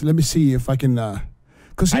let me see if I can.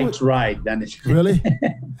 Cause I tried, Dennis. Really?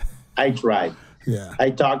 I tried. Yeah, I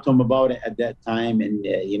talked to him about it at that time, and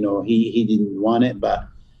you know, he didn't want it, but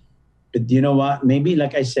you know what? Maybe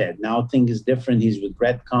like I said, now things is different. He's with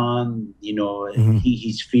Redcon, you know,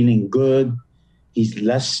 he's feeling good. He's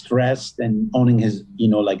less stressed and owning his, you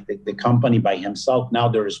know, like the company by himself. Now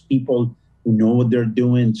there's people who know what they're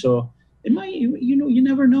doing, so it might, you know, you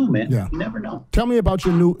never know, man. Yeah, you never know. Tell me about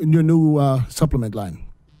your new supplement line.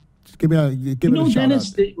 Just give me a shout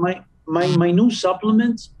Dennis, out. My new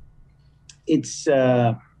supplements. It's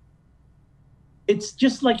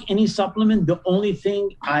just like any supplement. The only thing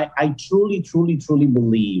I truly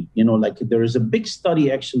believe, you know, like there is a big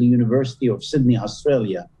study, actually, University of Sydney,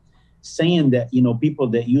 Australia, saying that, you know, people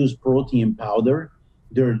that use protein powder,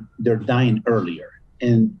 they're dying earlier.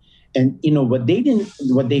 And you know, what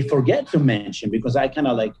they forget to mention, because I kind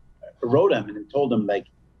of like wrote them and told them, like,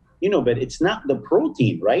 you know, but it's not the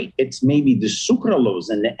protein, right? It's maybe the sucralose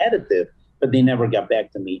and the additive. But they never got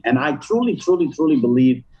back to me. And I truly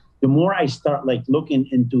believe the more I start like looking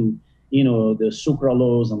into, you know, the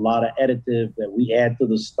sucralose and a lot of additive that we add to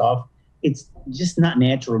the stuff, it's just not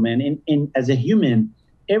natural, man. And as a human,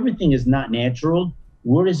 everything is not natural.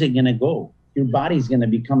 Where is it going to go? Your body's going to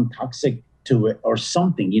become toxic to it or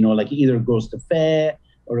something, you know, like either it goes to fat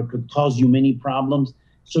or it could cause you many problems.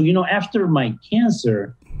 So, you know, after my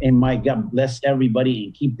cancer, and my God bless everybody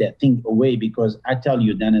and keep that thing away, because I tell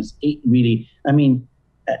you, Dennis, it really, I mean,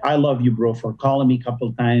 I love you, bro, for calling me a couple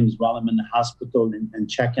of times while I'm in the hospital and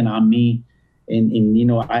checking on me. And you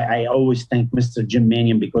know, I always thank Mr. Jim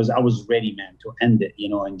Mannion, because I was ready, man, to end it, you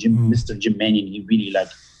know, and Mr. Jim Mannion, he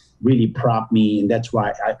really propped me. And that's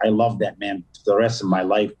why I love that man for the rest of my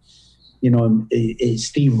life. You know,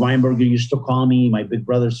 Steve Weinberger used to call me, my big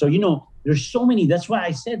brother. So, you know, there's so many. That's why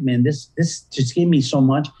I said, man, this just gave me so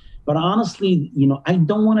much. But honestly, you know, I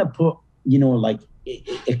don't want to put, you know, like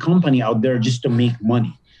a company out there just to make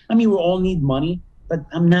money. I mean, we all need money, but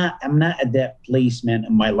I'm not at that place, man,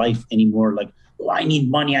 in my life anymore. Like, oh, I need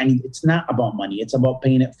money. It's not about money. It's about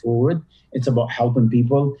paying it forward. It's about helping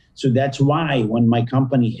people. So that's why when my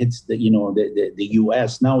company hits the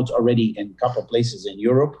US, now it's already in a couple places in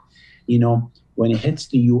Europe, when it hits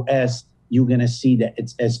the US, you're gonna see that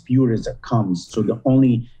it's as pure as it comes. So the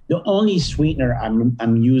only sweetener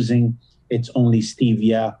I'm using, it's only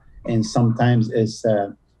stevia, and sometimes it's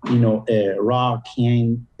raw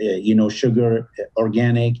cane, sugar,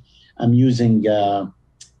 organic. I'm using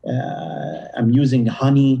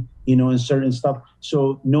honey, in certain stuff.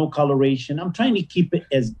 So no coloration. I'm trying to keep it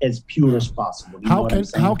as pure as possible. How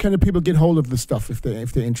can the people get hold of the stuff if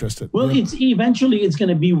they're interested? Well, it's eventually going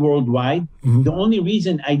to be worldwide. Mm-hmm. The only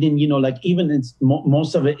reason I didn't,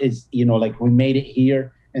 most of it is, we made it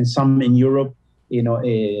here and some in Europe.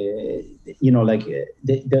 The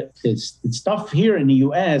stuff here in the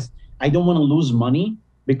US, I don't want to lose money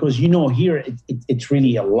because here it's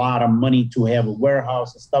really a lot of money to have a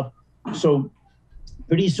warehouse and stuff. So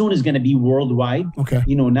pretty soon it's going to be worldwide. Okay.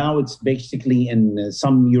 Now it's basically in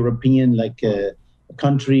some European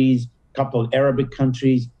countries, couple Arabic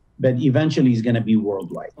countries, but eventually it's going to be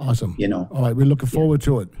worldwide. Awesome. All right, we're looking forward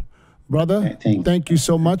to it. Brother, thank you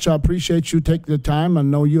so much. I appreciate you taking the time. I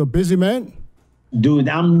know you're a busy man. Dude,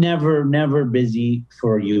 I'm never busy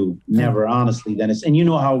for you. Never, honestly, Dennis. And you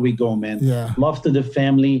know how we go, man. Yeah. Love to the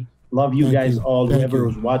family. Love you guys all. Whoever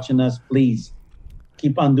was watching us, please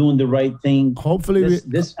keep on doing the right thing. Hopefully, we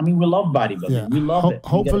love bodybuilding. Yeah. We love it.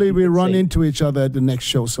 Hopefully, we run into each other at the next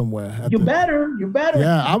show somewhere. You better.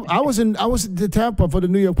 Yeah, I was in the Tampa for the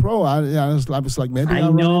New York Pro. I was like, maybe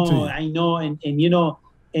I'll run into you. I know, and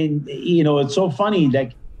it's so funny.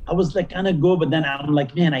 Like I was like gonna go, but then I'm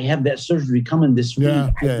like, man, I have that surgery coming this week.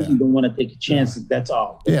 I really don't want to take a chance. Yeah. That's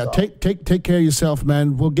all. Take care of yourself,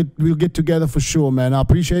 man. We'll get together for sure, man. I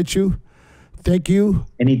appreciate you. Thank you.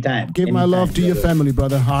 Anytime. Give my love to your family,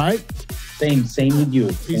 brother. All right. Same with you.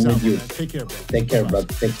 Peace out, man. Take care, bro. Take care,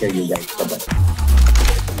 brother. Take care, you guys. Bye-bye.